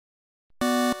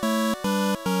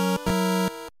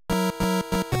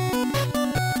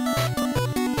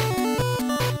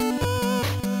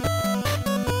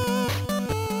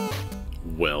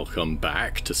Welcome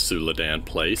back to Suladan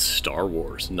Place, Star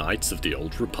Wars, Knights of the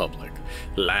Old Republic.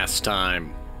 Last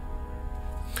time...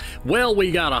 Well,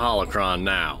 we got a holocron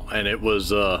now, and it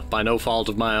was, by no fault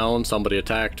of my own. Somebody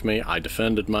attacked me, I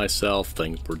defended myself,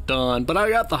 things were done, but I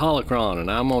got the holocron,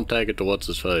 and I'm gonna take it to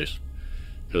what's-his-face.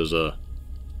 Because, I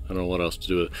don't know what else to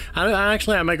do with it.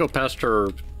 I may go pester...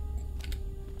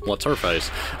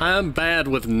 What's-her-face? I'm bad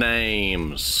with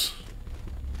names.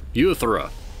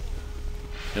 Uthra.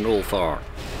 And Ulthar.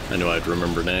 I knew I'd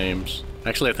remember names.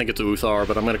 Actually, I think it's Uthar,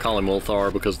 but I'm going to call him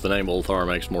Ulthar because the name Ulthar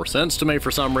makes more sense to me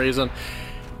for some reason.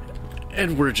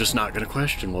 And we're just not going to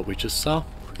question what we just saw.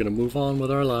 We're going to move on with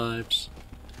our lives.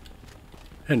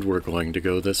 And we're going to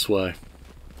go this way.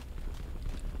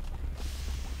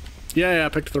 Yeah, I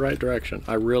picked the right direction.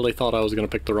 I really thought I was going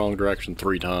to pick the wrong direction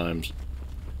 3 times.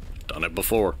 Done it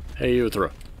before. Hey,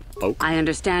 Uthra. Poke. I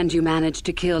understand you managed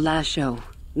to kill Lasho.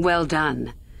 Well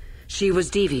done. She was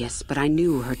devious, but I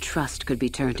knew her trust could be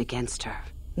turned against her.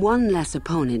 One less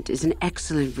opponent is an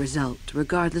excellent result,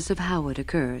 regardless of how it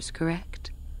occurs,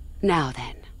 correct? Now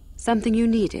then, something you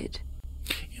needed.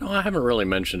 You know, I haven't really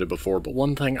mentioned it before, but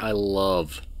one thing I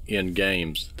love in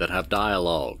games that have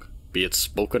dialogue, be it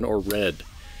spoken or read,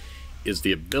 is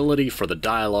the ability for the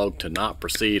dialogue to not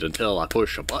proceed until I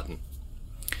push a button.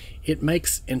 It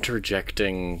makes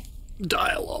interjecting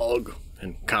dialogue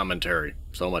and commentary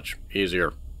so much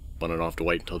easier when I don't have to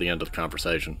wait until the end of the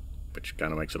conversation, which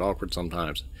kind of makes it awkward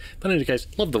sometimes. But in any case,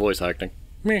 love the voice acting.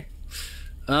 Meh.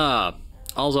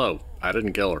 Also, I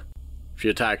didn't kill her. She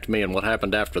attacked me, and what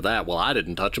happened after that? Well, I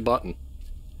didn't touch a button.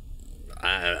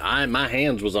 My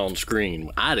hands was on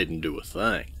screen. I didn't do a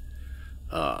thing.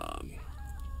 How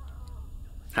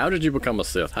did you become a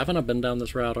Sith? Haven't I been down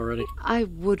this route already? I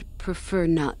would prefer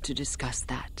not to discuss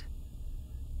that.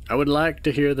 I would like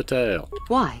to hear the tale.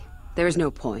 Why? There is no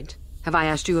point. Have I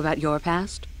asked you about your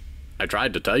past? I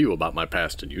tried to tell you about my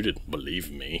past and you didn't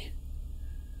believe me.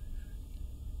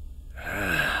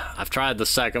 I've tried the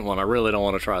second one. I really don't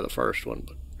want to try the first one,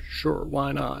 but sure,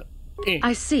 why not?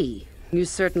 I see. You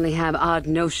certainly have odd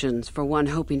notions for one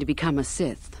hoping to become a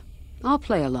Sith. I'll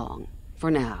play along.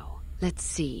 For now. Let's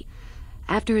see.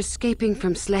 After escaping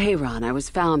from Slaheron, I was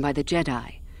found by the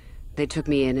Jedi. They took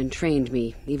me in and trained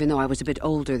me, even though I was a bit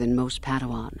older than most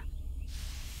Padawan.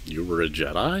 You were a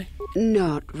Jedi?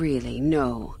 Not really,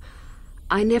 no.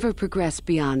 I never progressed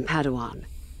beyond Padawan.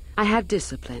 I had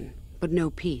discipline, but no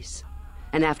peace.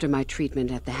 And after my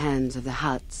treatment at the hands of the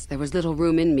Hutts, there was little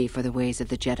room in me for the ways of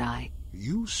the Jedi.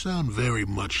 You sound very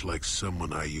much like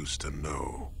someone I used to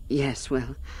know. Yes,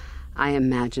 well, I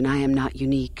imagine I am not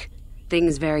unique.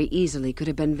 Things very easily could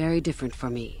have been very different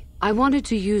for me. I wanted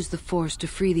to use the Force to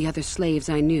free the other slaves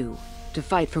I knew, to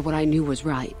fight for what I knew was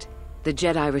right. The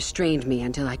Jedi restrained me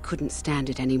until I couldn't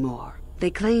stand it anymore. They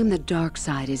claim the dark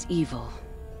side is evil,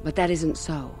 but that isn't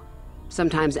so.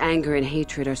 Sometimes anger and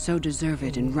hatred are so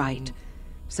deserved and right.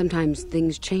 Sometimes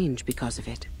things change because of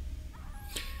it.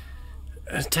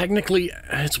 Technically,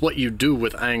 it's what you do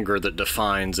with anger that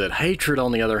defines it. Hatred,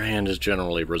 on the other hand, is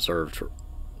generally reserved for...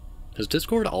 Has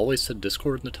Discord always said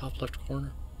Discord in the top left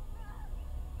corner?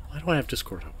 Why do I have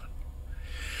Discord open?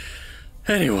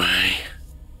 Anyway...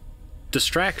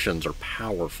 Distractions are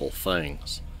powerful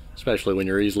things, especially when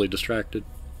you're easily distracted.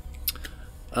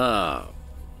 One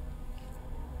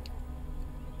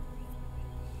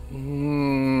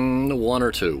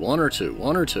or two. What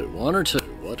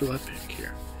do I pick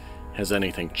here? Has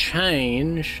anything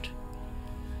changed?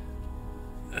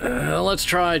 Let's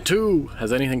try 2.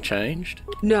 Has anything changed?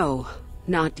 No,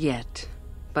 not yet.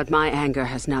 But my anger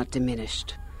has not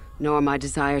diminished, nor my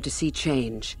desire to see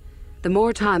change. The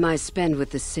more time I spend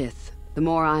with the Sith, the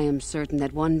more I am certain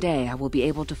that one day I will be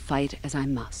able to fight as I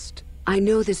must. I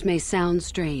know this may sound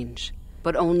strange,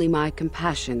 but only my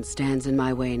compassion stands in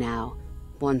my way now.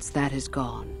 Once that is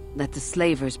gone, let the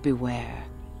slavers beware.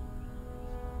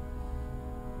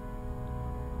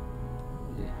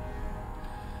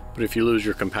 But if you lose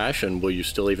your compassion, will you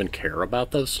still even care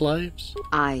about those slaves?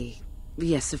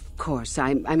 Yes, of course.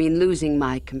 I mean losing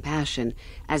my compassion,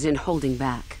 as in holding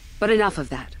back. But enough of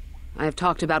that. I have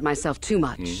talked about myself too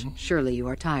much. Surely you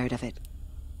are tired of it.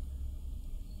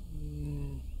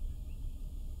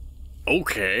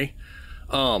 Okay.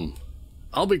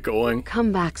 I'll be going.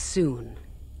 Come back soon,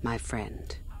 my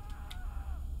friend.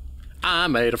 I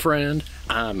made a friend.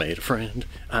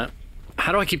 How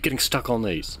do I keep getting stuck on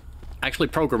these? Actually,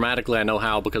 programmatically, I know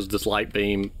how, because this light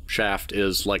beam shaft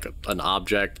is like an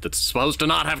object that's supposed to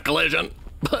not have collision,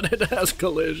 but it has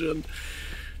collision.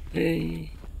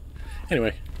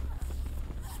 Anyway.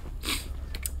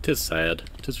 'Tis sad.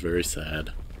 'Tis very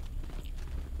sad.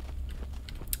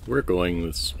 We're going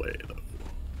this way, though.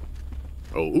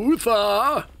 Oh, Uther!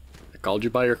 I called you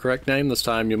by your correct name this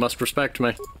time. You must respect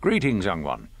me. Greetings, young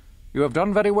one. You have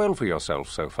done very well for yourself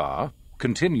so far.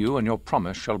 Continue, and your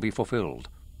promise shall be fulfilled.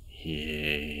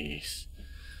 Yes.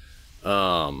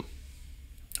 I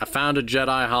found a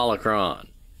Jedi holocron.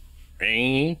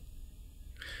 Eh?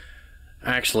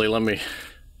 Actually, let me...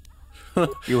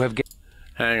 You have...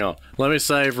 Hang on. Let me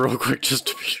save real quick just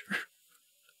to be sure.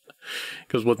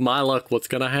 Because with my luck, what's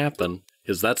going to happen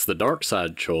is that's the dark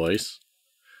side choice.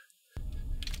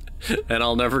 And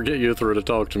I'll never get you through to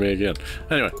talk to me again.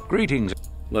 Anyway. Greetings.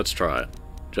 Let's try it.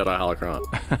 Jedi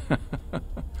holocron.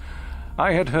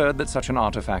 I had heard that such an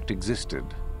artifact existed.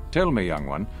 Tell me, young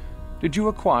one, did you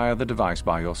acquire the device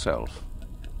by yourself?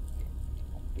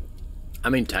 I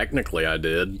mean, technically I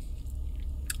did.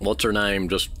 What's her name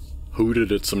just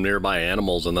hooted at some nearby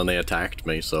animals and then they attacked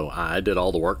me, so I did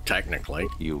all the work technically.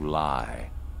 You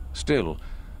lie. Still,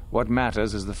 what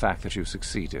matters is the fact that you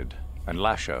succeeded. And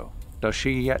Lasho, does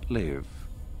she yet live?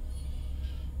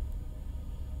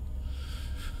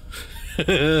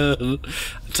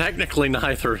 Technically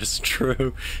neither is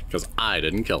true, because I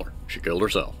didn't kill her. She killed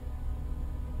herself.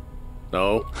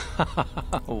 No.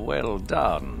 Well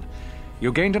done.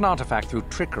 You gained an artifact through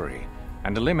trickery,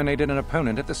 and eliminated an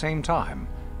opponent at the same time.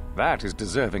 That is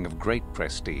deserving of great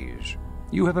prestige.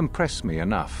 You have impressed me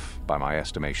enough, by my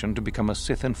estimation, to become a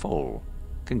Sith in full.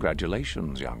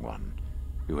 Congratulations, young one.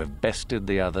 You have bested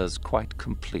the others quite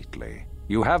completely.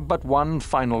 You have but one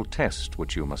final test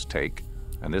which you must take,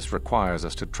 and this requires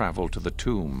us to travel to the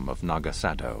tomb of Naga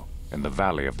Sadow, in the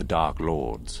Valley of the Dark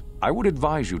Lords. I would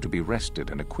advise you to be rested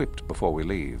and equipped before we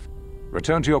leave.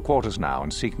 Return to your quarters now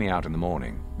and seek me out in the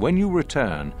morning. When you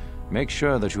return, make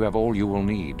sure that you have all you will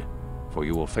need, for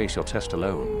you will face your test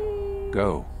alone.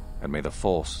 Go, and may the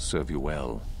Force serve you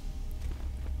well.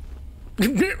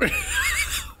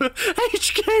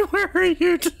 HK, where are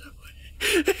you doing?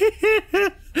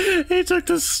 He took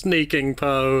the sneaking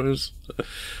pose.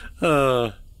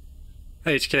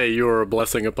 HK, you are a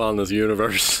blessing upon this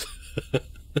universe.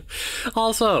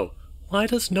 Also, why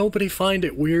does nobody find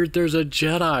it weird there's a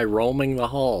Jedi roaming the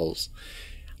halls?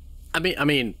 I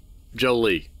mean,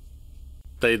 Jolie.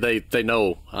 They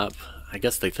know. I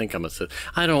guess they think I'm a Sith.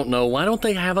 I don't know. Why don't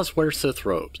they have us wear Sith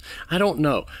robes? I don't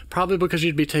know. Probably because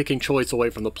you'd be taking choice away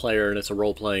from the player and it's a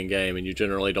role-playing game and you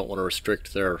generally don't want to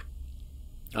restrict their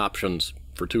options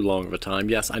for too long of a time.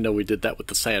 Yes, I know we did that with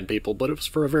the Sand People, but it was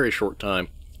for a very short time.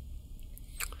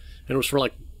 And it was for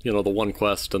like, you know, the one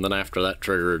quest, and then after that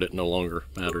triggered, it no longer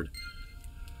mattered.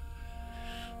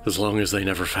 As long as they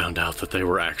never found out that they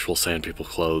were actual Sand People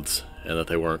clothes and that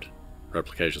they weren't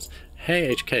replications.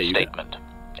 Hey, HK, you Statement.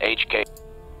 HK.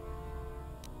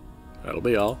 That'll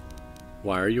be all.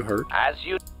 Why are you hurt? As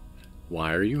you...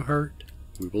 Why are you hurt?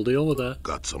 We will deal with that.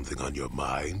 Got something on your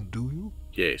mind, do you?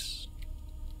 Yes.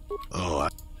 Oh,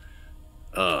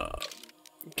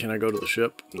 Can I go to the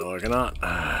ship? No, I cannot.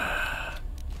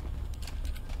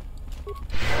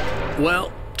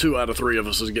 Well, 2 out of 3 of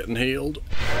us is getting healed.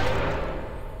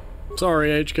 Sorry,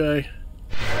 HK.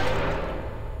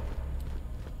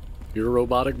 Your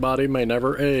robotic body may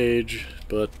never age,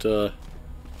 but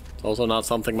it's also not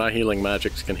something my healing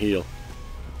magics can heal.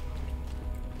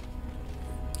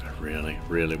 I really,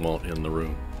 really want in the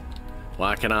room.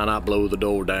 Why can I not blow the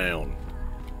door down?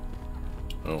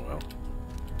 Oh well.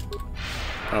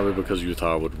 Probably because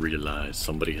Uther would realize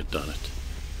somebody had done it.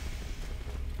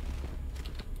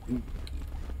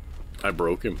 I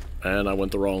broke him, and I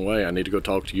went the wrong way. I need to go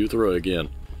talk to Uther again.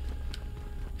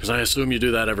 Because I assume you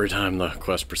do that every time the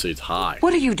quest proceeds. Hi.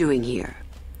 What are you doing here?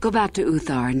 Go back to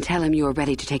Uther and tell him you are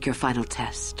ready to take your final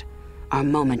test. Our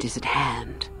moment is at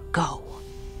hand. Go.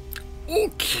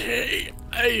 Okay.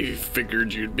 I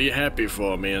figured you'd be happy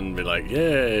for me and be like,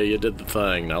 yeah, you did the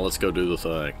thing. Now let's go do the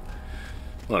thing.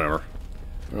 Whatever.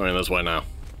 We're going this way now.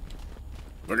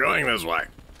 We're going this way.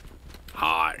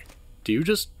 Hi. Do you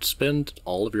just spend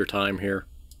all of your time here?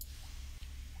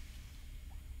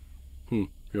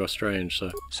 You are strange,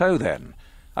 sir. So then,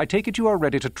 I take it you are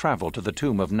ready to travel to the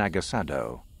tomb of Naga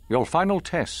Sadow. Your final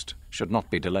test should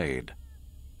not be delayed.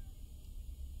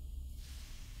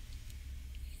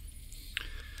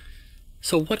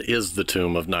 So what is the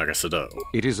tomb of Naga Sadow?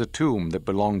 It is a tomb that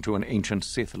belonged to an ancient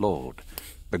Sith Lord.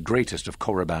 The greatest of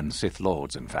Korriban's Sith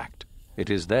Lords, in fact. It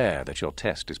is there that your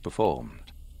test is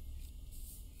performed.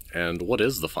 And what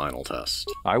is the final test?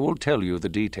 I will tell you the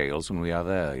details when we are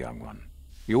there, young one.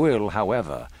 You will,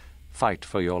 however, fight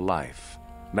for your life.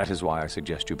 That is why I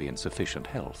suggest you be in sufficient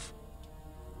health.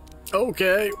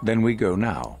 Okay. Then we go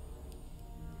now.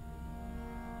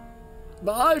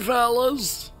 Bye,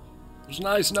 fellas. It was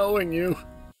nice knowing you.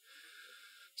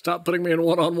 Stop putting me in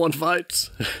one-on-one fights.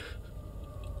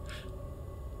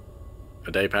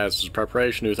 A day passes in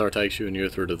preparation. Uthor takes you and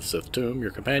Uthor to the Sith tomb.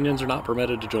 Your companions are not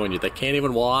permitted to join you. They can't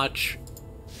even watch.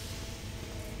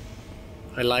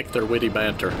 I like their witty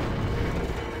banter.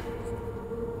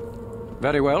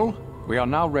 Very well. We are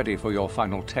now ready for your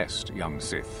final test, young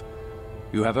Sith.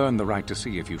 You have earned the right to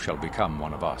see if you shall become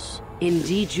one of us.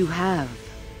 Indeed you have.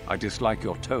 I dislike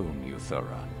your tone,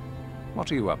 Uthora.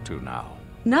 What are you up to now?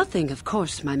 Nothing, of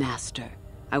course, my master.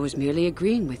 I was merely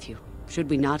agreeing with you. Should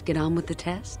we not get on with the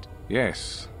test?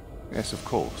 Yes. Yes, of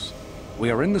course. We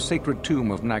are in the sacred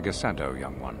tomb of Naga Sadow,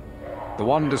 young one. The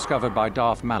one discovered by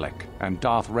Darth Malak and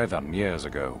Darth Revan years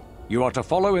ago. You are to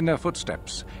follow in their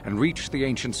footsteps and reach the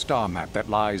ancient star map that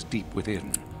lies deep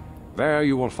within. There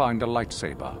you will find a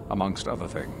lightsaber, amongst other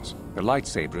things. The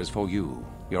lightsaber is for you,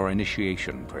 your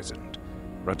initiation present.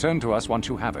 Return to us once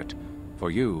you have it.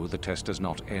 For you, the test does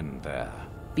not end there.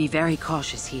 Be very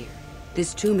cautious here.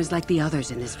 This tomb is like the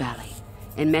others in this valley,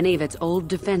 and many of its old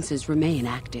defenses remain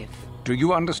active. Do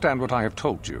you understand what I have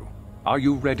told you? Are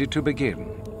you ready to begin?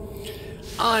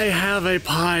 I have a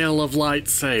pile of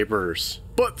lightsabers,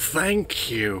 but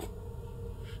thank you.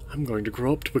 I'm going to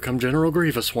grow up to become General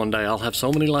Grievous one day. I'll have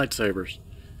so many lightsabers.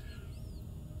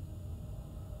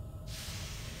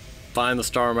 Find the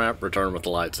star map, return with the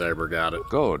lightsaber. Got it.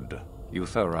 Good.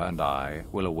 Uthora and I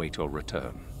will await your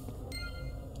return.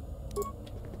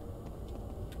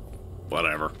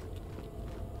 Whatever.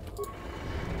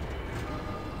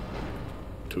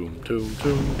 Tomb, tomb,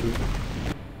 tomb, tomb.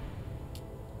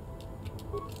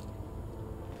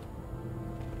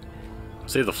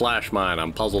 See the flash mine.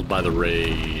 I'm puzzled by the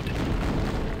raid.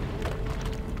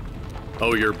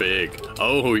 Oh, you're big.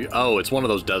 Oh, it's one of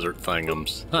those desert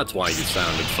thingums. That's why you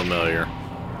sounded familiar.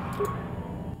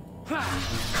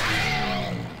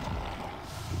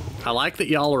 I like that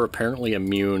y'all are apparently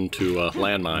immune to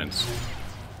landmines.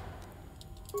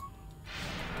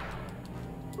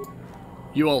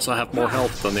 You also have more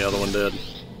health than the other one did.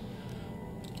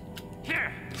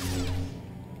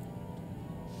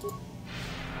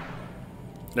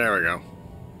 There we go.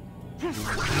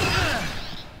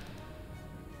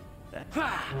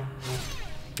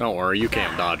 Don't worry, you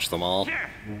can't dodge them all.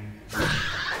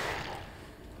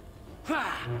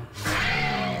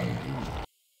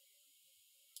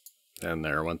 And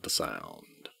there went the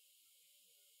sound.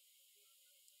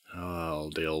 I'll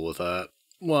deal with that.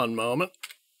 One moment.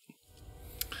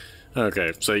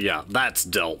 Okay, so yeah, that's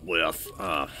dealt with.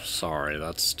 Sorry,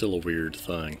 that's still a weird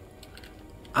thing.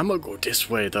 I'm gonna go this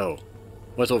way, though.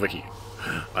 What's over here?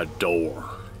 A door.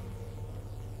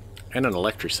 And an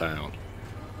electric sound.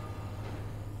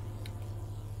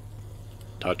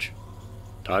 Touch.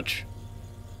 Touch.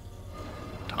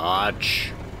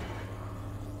 Touch.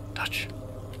 Touch.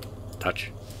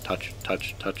 Touch. Touch.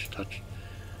 Touch. Touch. Touch.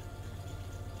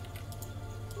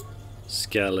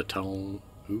 Skeleton.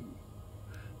 Ooh.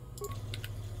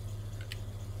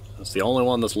 That's the only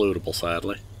one that's lootable,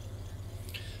 sadly.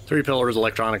 3 pillars,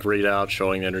 electronic readout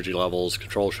showing energy levels.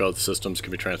 Control show the systems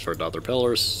can be transferred to other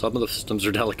pillars. Some of the systems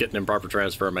are delicate and improper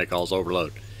transfer and may cause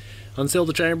overload. Unseal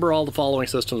the chamber. All the following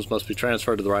systems must be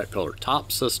transferred to the right pillar.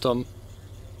 Top system.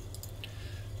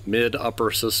 Mid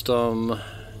upper system.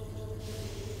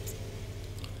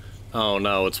 Oh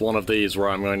no, it's one of these where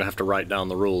I'm going to have to write down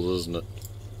the rules, isn't it?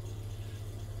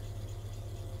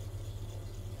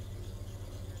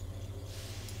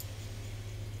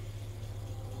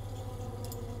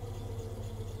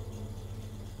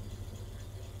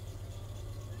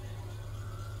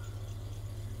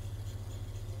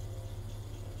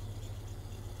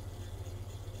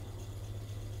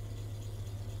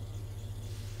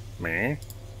 Me?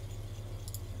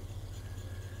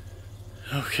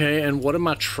 Okay, and what am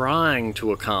I trying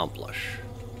to accomplish?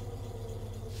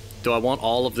 Do I want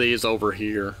all of these over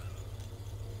here?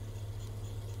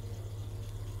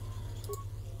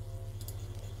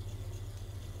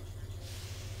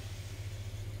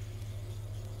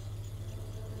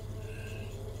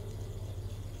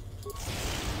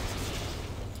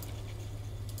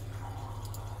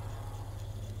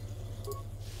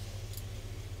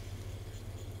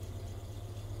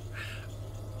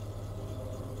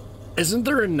 Isn't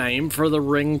there a name for the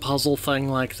ring puzzle thing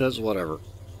like this? Whatever.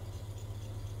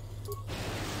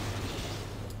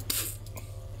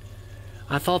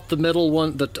 I thought the middle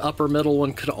one, the upper middle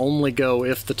one, could only go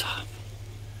if the top.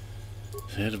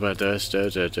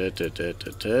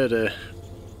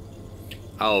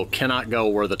 Oh, cannot go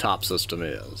where the top system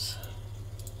is.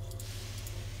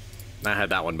 I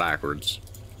had that one backwards.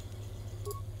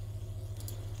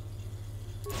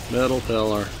 Middle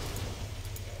pillar.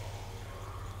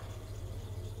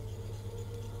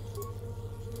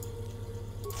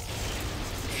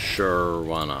 Sure,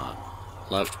 why not?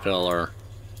 Left pillar.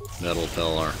 middle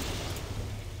pillar.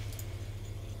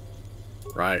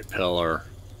 Right pillar,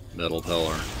 middle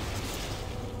pillar.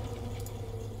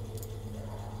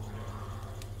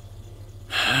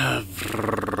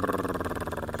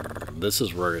 This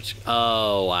is where it's...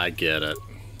 Oh, I get it.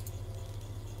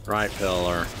 Right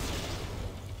pillar.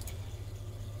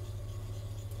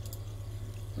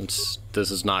 This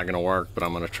is not going to work, but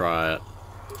I'm going to try it.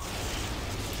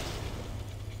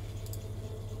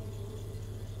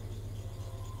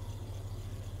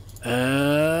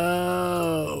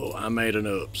 Oh, I made an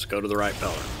oops. Go to the right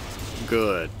pillar.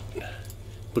 Good.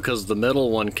 Because the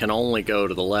middle one can only go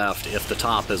to the left if the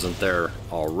top isn't there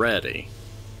already.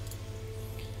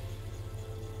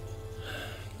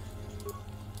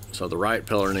 So the right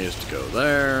pillar needs to go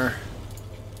there.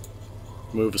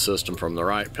 Move a system from the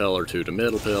right pillar to the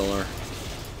middle pillar.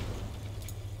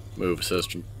 Move a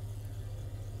system.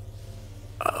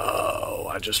 Oh,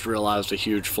 I just realized a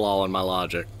huge flaw in my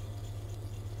logic.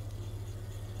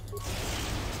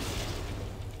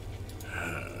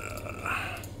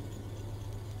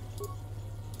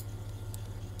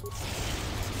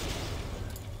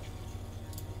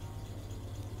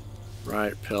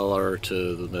 Right pillar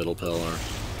to the middle pillar.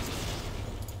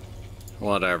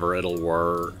 Whatever, it'll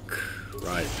work.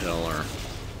 Right pillar.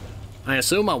 I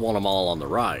assume I want them all on the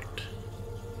right.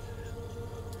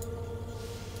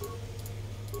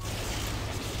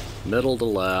 Middle to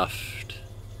left.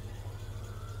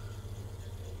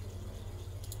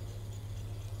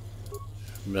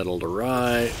 Middle to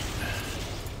right.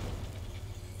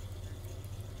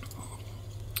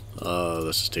 Oh,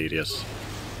 this is tedious.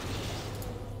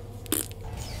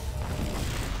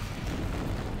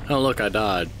 Oh, look, I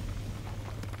died.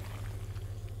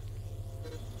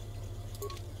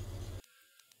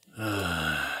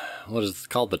 What is it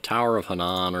called? The Tower of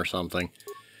Hanan or something?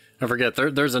 I forget.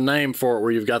 There's a name for it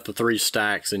where you've got the 3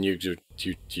 stacks and you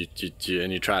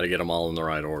try to get them all in the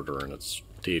right order, and it's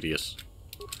tedious.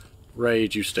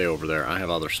 Rage, you stay over there. I have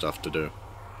other stuff to do.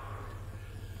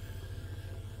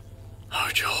 Oh,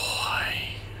 joy.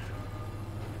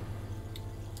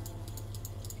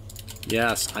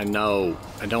 Yes, I know.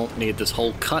 I don't need this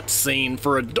whole cutscene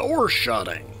for a door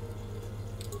shutting.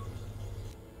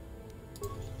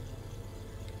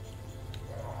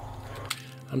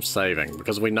 I'm saving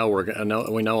because we know I'm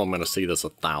going to see this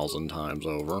 1,000 times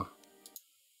over.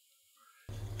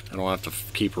 I don't have to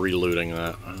keep relooting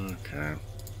that. Okay.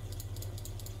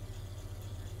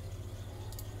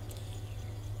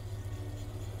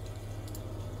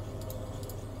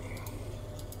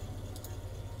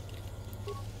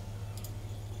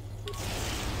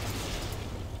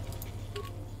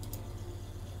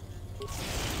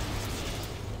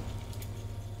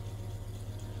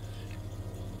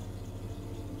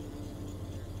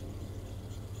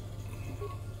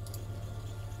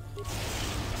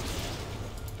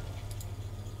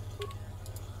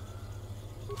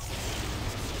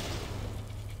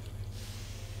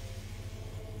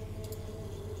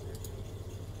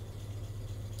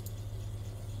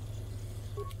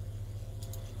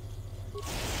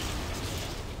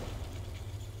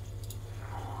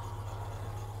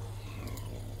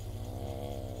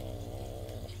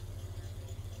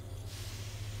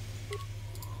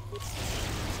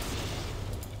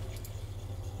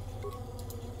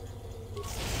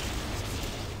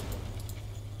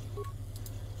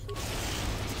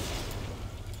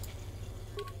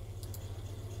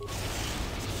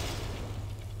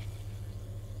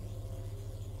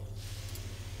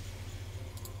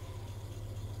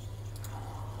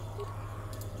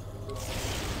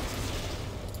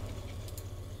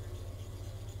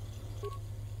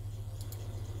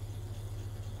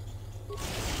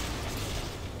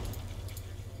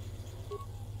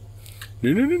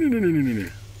 No.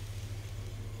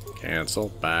 Cancel.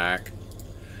 Back.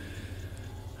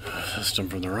 System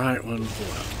from the right one to the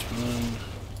left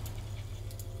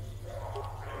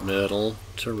one. Middle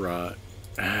to right.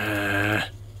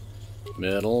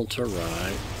 Middle to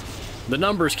right. The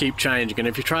numbers keep changing, and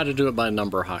if you try to do it by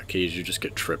number hotkeys, you just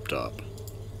get tripped up.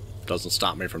 Doesn't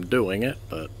stop me from doing it,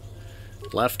 but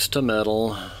left to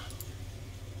middle.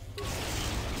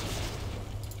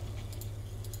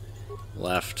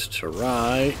 Left to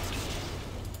right,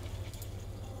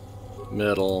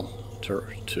 middle to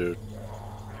right, to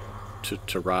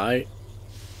right,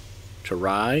 to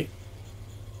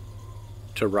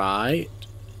right,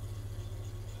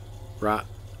 right.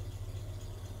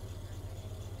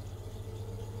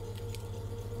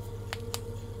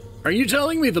 Are you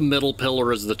telling me the middle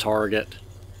pillar is the target?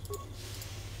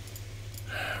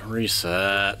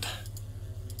 Reset.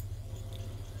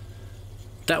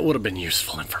 That would have been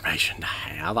useful information to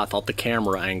have. I thought the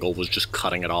camera angle was just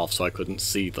cutting it off so I couldn't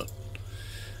see the...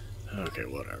 Okay,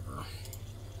 whatever.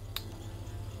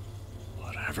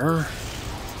 Whatever.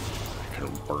 I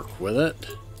can work with it.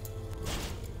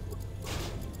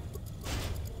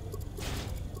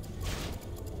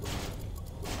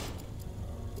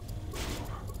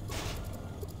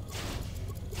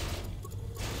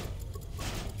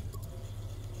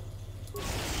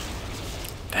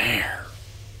 There.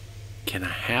 Can I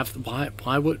have...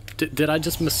 Why would... Did I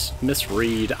just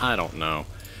misread? I don't know.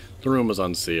 The room was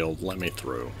unsealed. Let me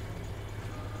through.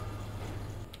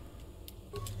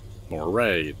 More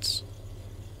raids.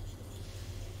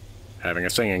 Having a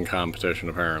singing competition,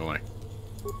 apparently.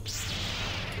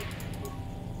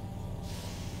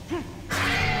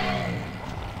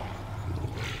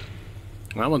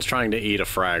 That one's trying to eat a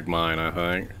frag mine, I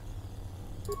think.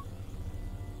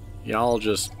 Y'all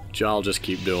just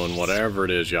keep doing whatever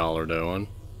it is y'all are doing.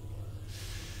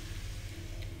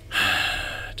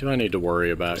 Do I need to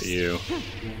worry about you?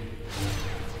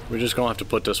 We're just gonna have to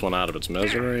put this one out of its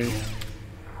misery.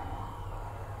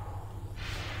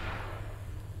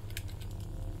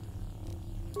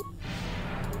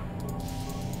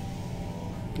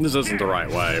 This isn't the right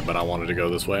way, but I wanted to go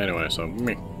this way anyway, so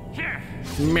meh,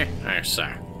 I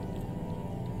say.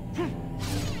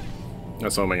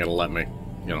 Assuming it'll let me,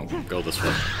 you know, go this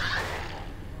way.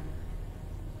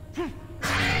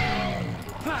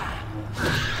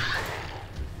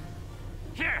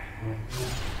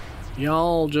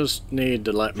 Y'all just need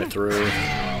to let me through.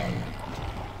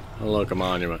 Oh, look, a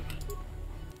monument.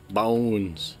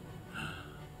 Bones.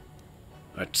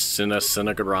 A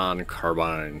Cinnagadron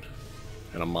carbine.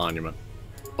 And a monument.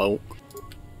 Bonk.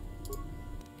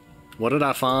 What did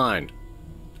I find?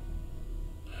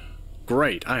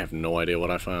 Great, I have no idea what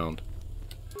I found.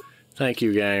 Thank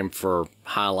you, game, for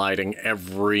highlighting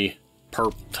every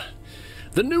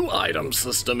The new item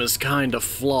system is kind of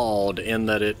flawed in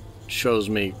that it shows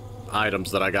me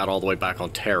items that I got all the way back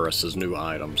on Terrace as new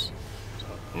items. So,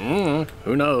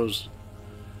 who knows?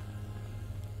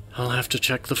 I'll have to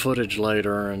check the footage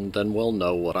later, and then we'll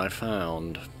know what I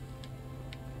found.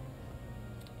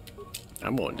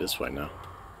 I'm going this way now.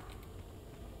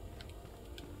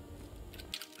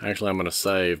 Actually, I'm going to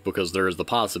save, because there is the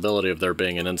possibility of there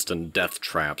being an instant death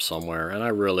trap somewhere, and I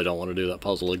really don't want to do that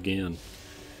puzzle again.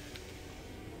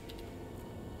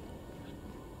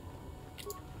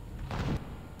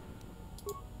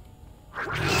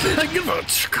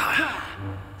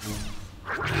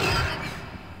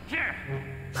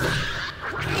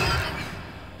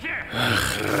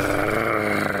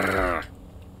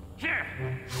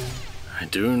 I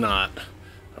do not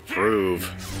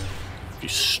approve of you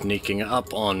sneaking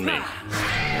up on me,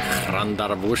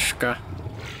 Randaravushka.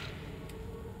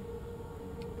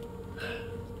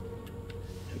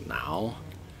 And now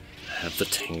I have the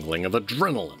tingling of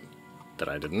adrenaline that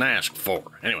I didn't ask for.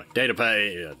 Anyway,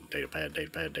 datapad.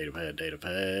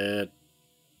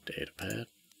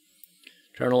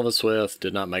 Journal of a Swift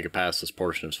did not make it past this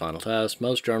portion of his final test.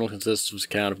 Most journal consists of his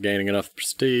account of gaining enough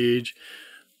prestige.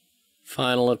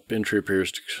 Final entry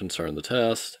appears to concern the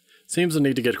test. Seems to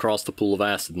need to get across the pool of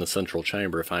acid in the central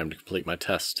chamber if I am to complete my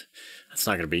test. That's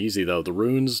not going to be easy, though. The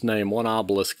runes name one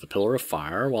obelisk the Pillar of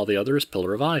Fire, while the other is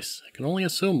Pillar of Ice. I can only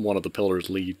assume one of the pillars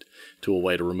lead to a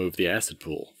way to remove the acid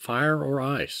pool. Fire or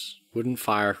ice? Wouldn't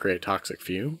fire create toxic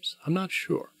fumes? I'm not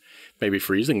sure. Maybe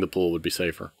freezing the pool would be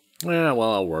safer. Yeah,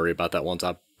 well, I'll worry about that once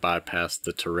I bypass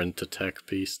the Tech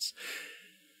beasts.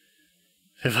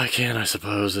 If I can, I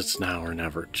suppose it's now or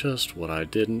never. Just what I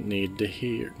didn't need to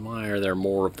hear. Why are there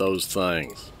more of those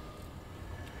things?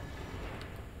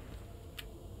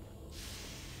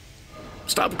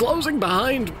 Stop closing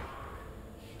behind!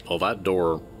 Oh, that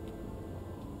door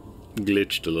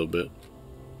glitched a little bit.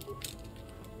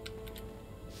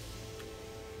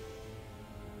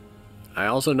 I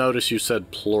also noticed you said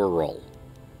plural.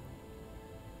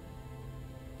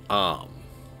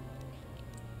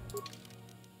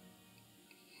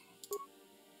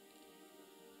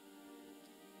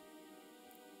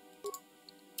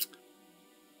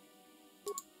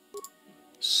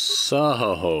 So...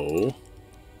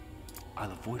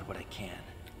 I'll avoid what I can.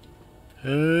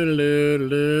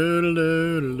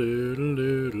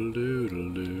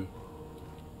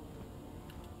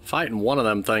 Fighting one of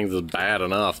them things is bad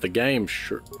enough. The game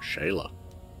sure... Shayla.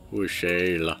 Ooh,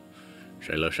 Shayla.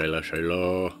 Shayla.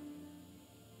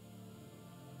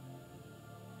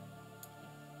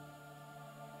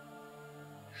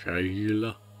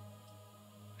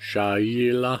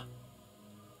 Shayla.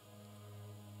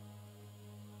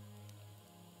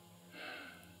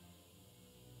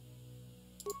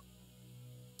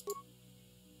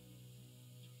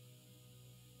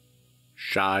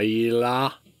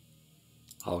 Shaila.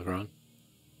 Holocron.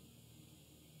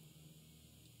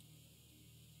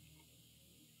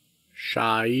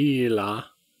 Shaila.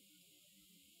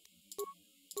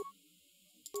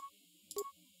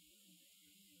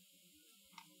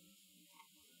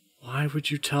 Why would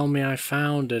you tell me I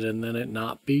found it and then it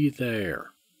not be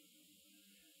there?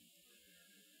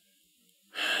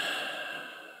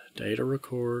 Data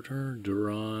recorder,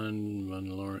 Duran,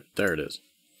 Mandalorian. There it is.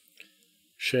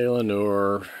 Shayla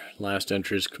Noor. Last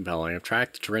entry is compelling. I've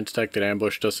tracked the Terrentech that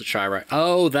ambushed us at Chirac.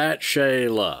 Oh, that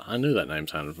Shayla. I knew that name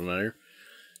sounded familiar.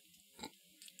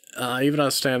 Even as I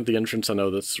stand at the entrance, I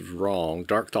know that's wrong.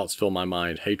 Dark thoughts fill my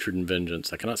mind, hatred and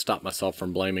vengeance. I cannot stop myself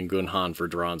from blaming Gunhan for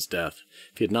Duran's death.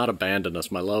 If he had not abandoned us,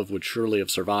 my love would surely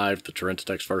have survived the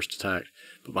Terrentech's first attack.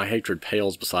 But my hatred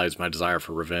pales beside my desire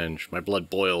for revenge. My blood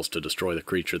boils to destroy the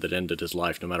creature that ended his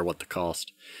life, no matter what the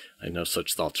cost. I know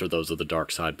such thoughts are those of the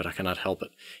dark side, but I cannot help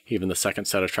it. Even the second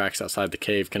set of tracks outside the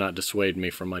cave cannot dissuade me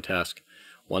from my task.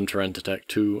 1 Terrentech,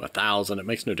 2, 1,000, it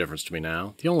makes no difference to me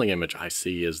now. The only image I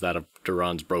see is that of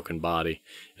Duran's broken body,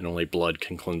 and only blood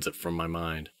can cleanse it from my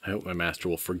mind. I hope my master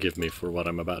will forgive me for what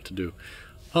I'm about to do.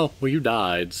 Oh, well, you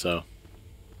died, so...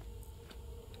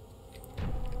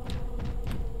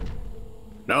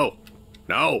 No!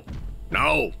 No!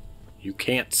 No! You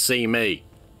can't see me!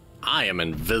 I am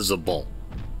invisible!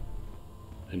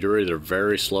 And you're either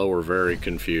very slow or very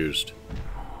confused.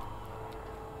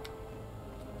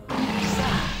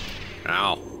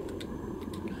 Ow.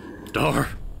 Door!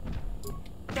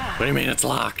 What do you mean it's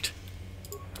locked?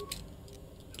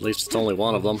 At least it's only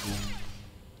one of them.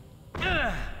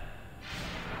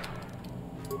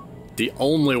 The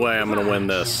only way I'm gonna win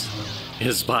this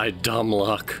is by dumb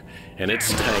luck, and it's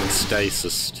staying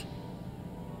stasis.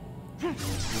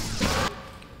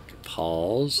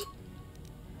 Pause.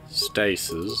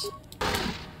 Stasis.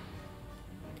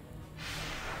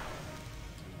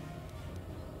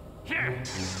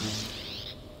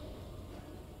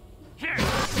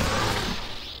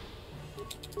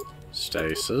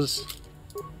 Stasis.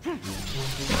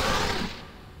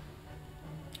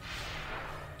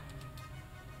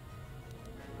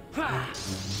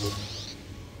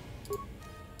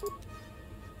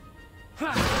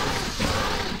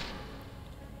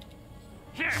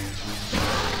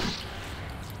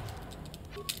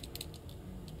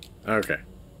 Okay.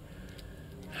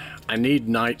 I need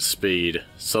night speed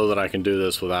so that I can do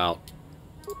this without,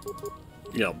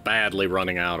 you know, badly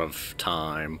running out of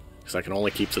time. Because I can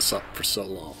only keep this up for so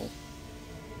long.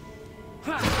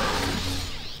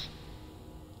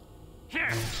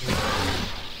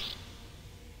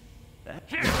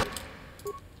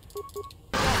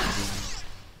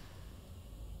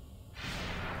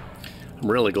 I'm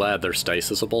really glad they're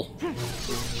stasisable.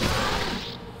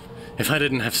 If I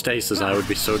didn't have stasis, I would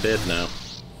be so dead now.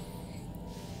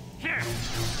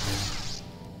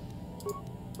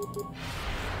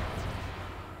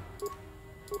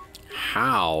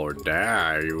 How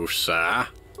dare you, sir?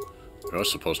 You're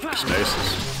supposed to be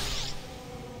stasis.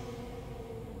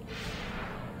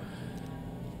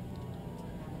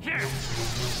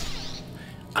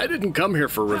 I didn't come here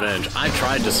for revenge. I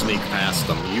tried to sneak past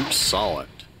them. You saw it.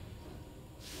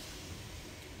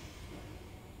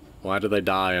 Why do they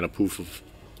die in a poof of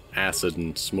acid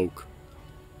and smoke?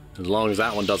 As long as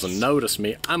that one doesn't notice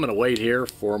me, I'm gonna wait here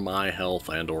for my health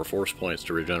and or force points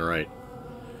to regenerate.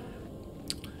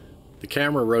 The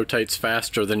camera rotates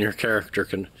faster than your character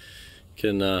can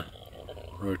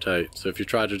rotate. So if you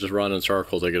try to just run in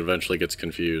circles, it eventually gets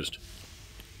confused.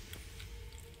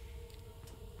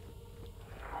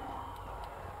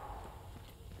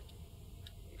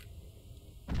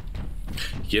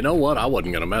 You know what? I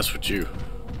wasn't gonna mess with you.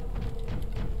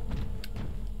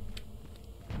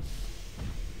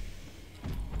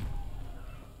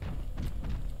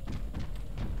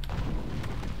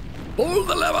 Pull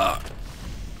the lever!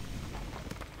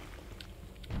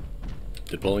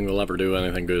 Did pulling the lever do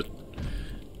anything good?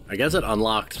 I guess it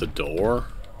unlocked the door.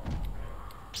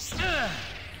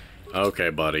 Okay,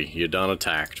 buddy, you done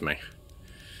attacked me.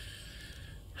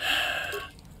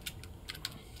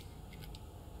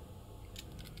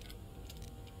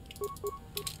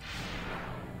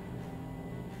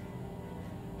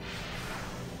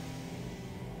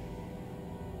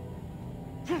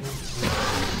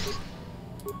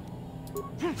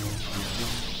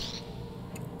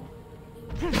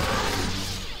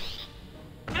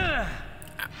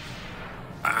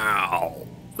 Ow!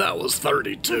 That was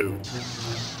 32.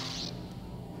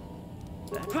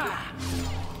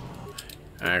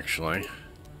 Actually,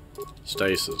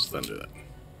 stasis, then do that.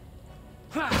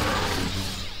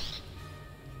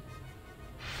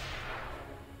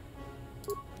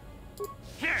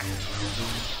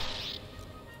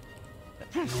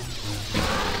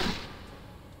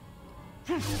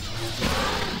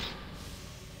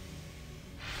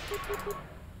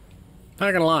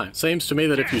 Not gonna lie, seems to me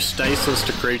that if you stasis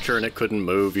a creature and it couldn't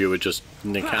move, you would just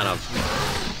kind of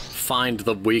find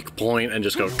the weak point and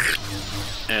just go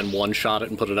and one-shot it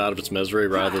and put it out of its misery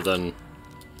rather than,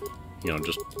 you know,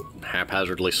 just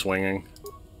haphazardly swinging.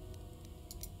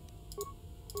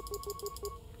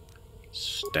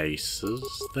 Stasis,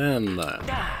 then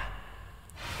that.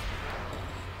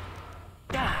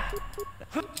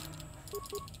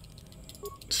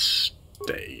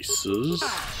 Stasis.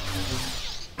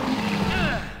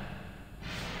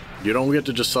 You don't get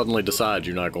to just suddenly decide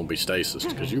you're not going to be stasis,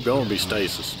 because you're going to be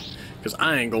stasis. Because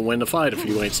I ain't going to win the fight if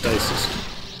you ain't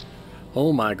stasis.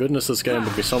 Oh my goodness, this game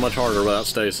would be so much harder without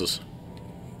stasis.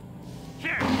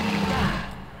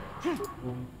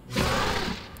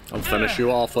 I'll finish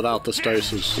you off without the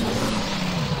stasis.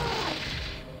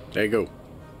 There you go.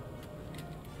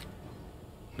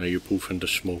 Now you poof into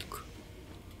smoke.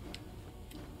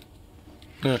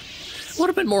 Would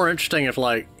have been more interesting if,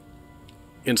 like,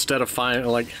 instead of finding,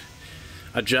 like,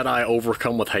 a Jedi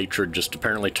overcome with hatred just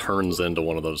apparently turns into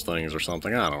one of those things or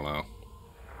something. I don't know.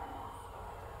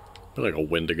 Like a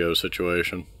Wendigo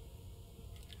situation.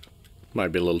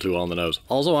 Might be a little too on the nose.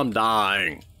 Also, I'm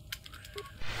dying.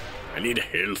 I need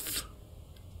health.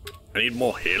 I need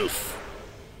more health.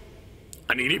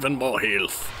 I need even more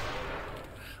health.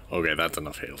 Okay, that's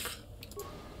enough health.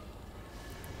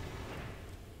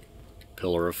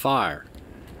 Pillar of fire.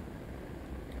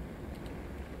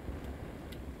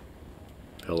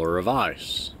 Pillar of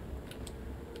ice.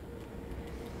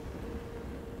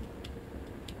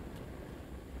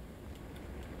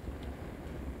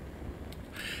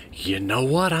 You know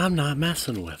what? I'm not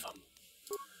messing with them.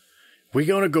 We're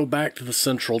gonna go back to the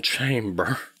central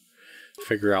chamber,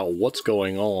 figure out what's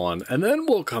going on, and then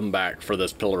we'll come back for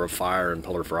this pillar of fire and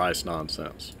pillar for ice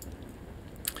nonsense.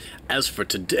 As for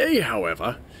today,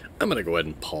 however, I'm gonna go ahead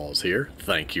and pause here.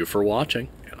 Thank you for watching,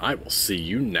 and I will see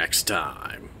you next time.